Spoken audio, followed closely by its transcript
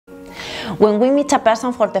When we meet a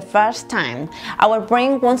person for the first time, our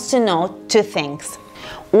brain wants to know two things.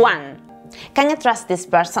 1. Can I trust this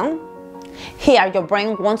person? Here, your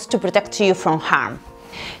brain wants to protect you from harm.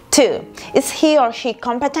 2. Is he or she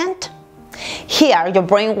competent? Here, your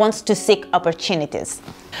brain wants to seek opportunities.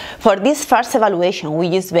 For this first evaluation, we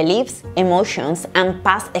use beliefs, emotions, and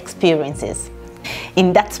past experiences.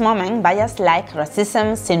 In that moment, bias like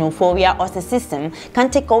racism, xenophobia, or sexism can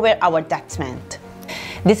take over our judgment.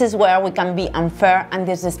 This is where we can be unfair and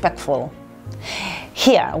disrespectful.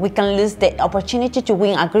 Here, we can lose the opportunity to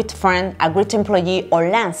win a great friend, a great employee, or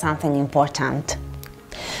learn something important.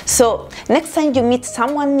 So, next time you meet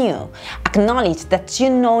someone new, acknowledge that you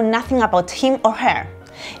know nothing about him or her.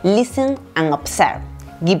 Listen and observe.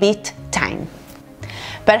 Give it time.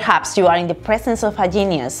 Perhaps you are in the presence of a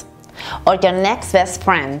genius, or your next best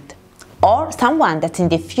friend, or someone that in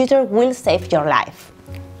the future will save your life.